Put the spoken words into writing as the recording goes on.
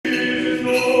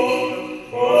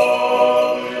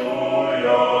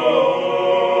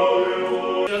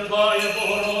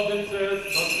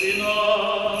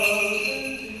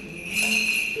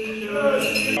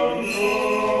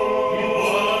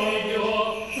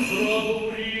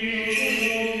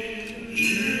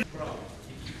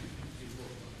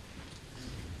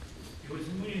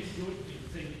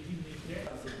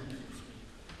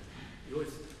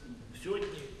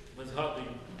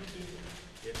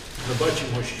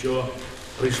що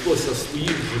прийшлося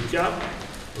своїм життям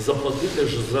заплатити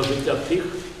за життя тих,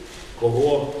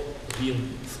 кого він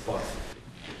спас.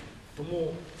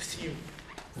 Тому всім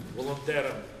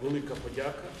волонтерам велика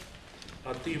подяка,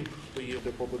 а тим, хто є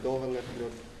до побудованих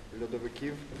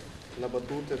льодовиків на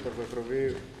батути та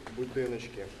вигрові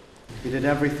будиночки. He did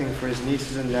everything for his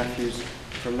nieces and nephews,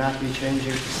 from nappy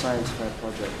changing to science fair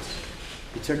projects.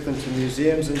 He took them to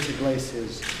museums and to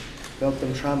glaciers, built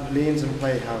them trampolines and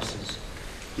playhouses.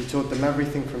 He taught them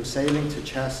everything from sailing to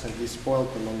chess, and he spoilt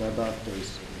them on their birthdays.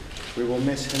 We will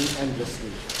miss him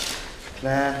endlessly.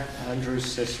 Clare, Andrew's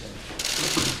sister.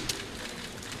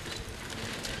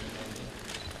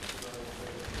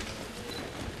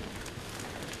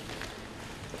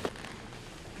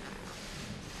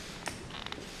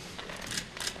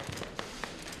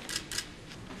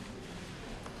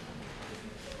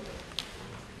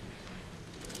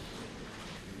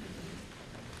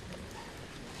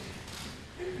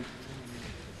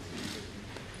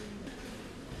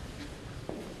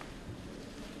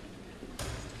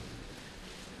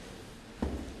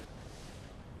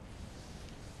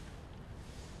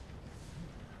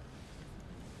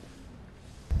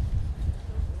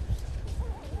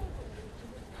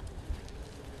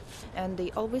 And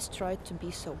they always try to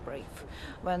be so brave.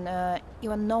 When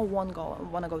even no one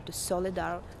want to go to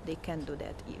Solidar, they can't do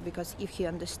that, because if he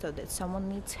understood that someone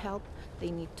needs help, they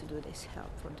need to do this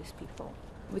help for these people.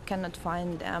 We cannot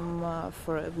find them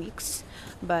for weeks,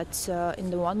 but in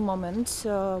the one moment,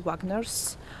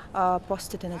 Wagners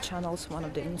posted in the channels, one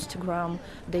of the Instagram,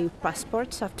 their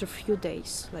passports after a few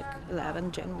days, like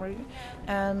 11 January,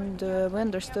 and we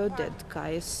understood that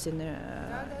guy is in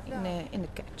a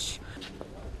catch.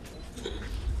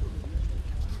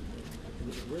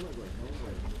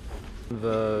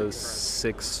 The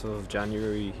 6th of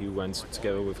January he went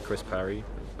together with Chris Parry,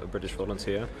 a British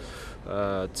volunteer,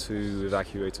 to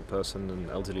evacuate a person, an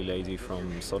elderly lady,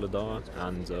 from Solidar,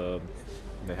 and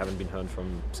they haven't been heard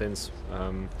from since.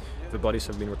 The bodies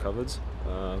have been recovered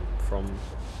from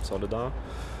Solidar.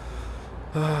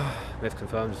 They've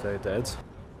confirmed they're dead.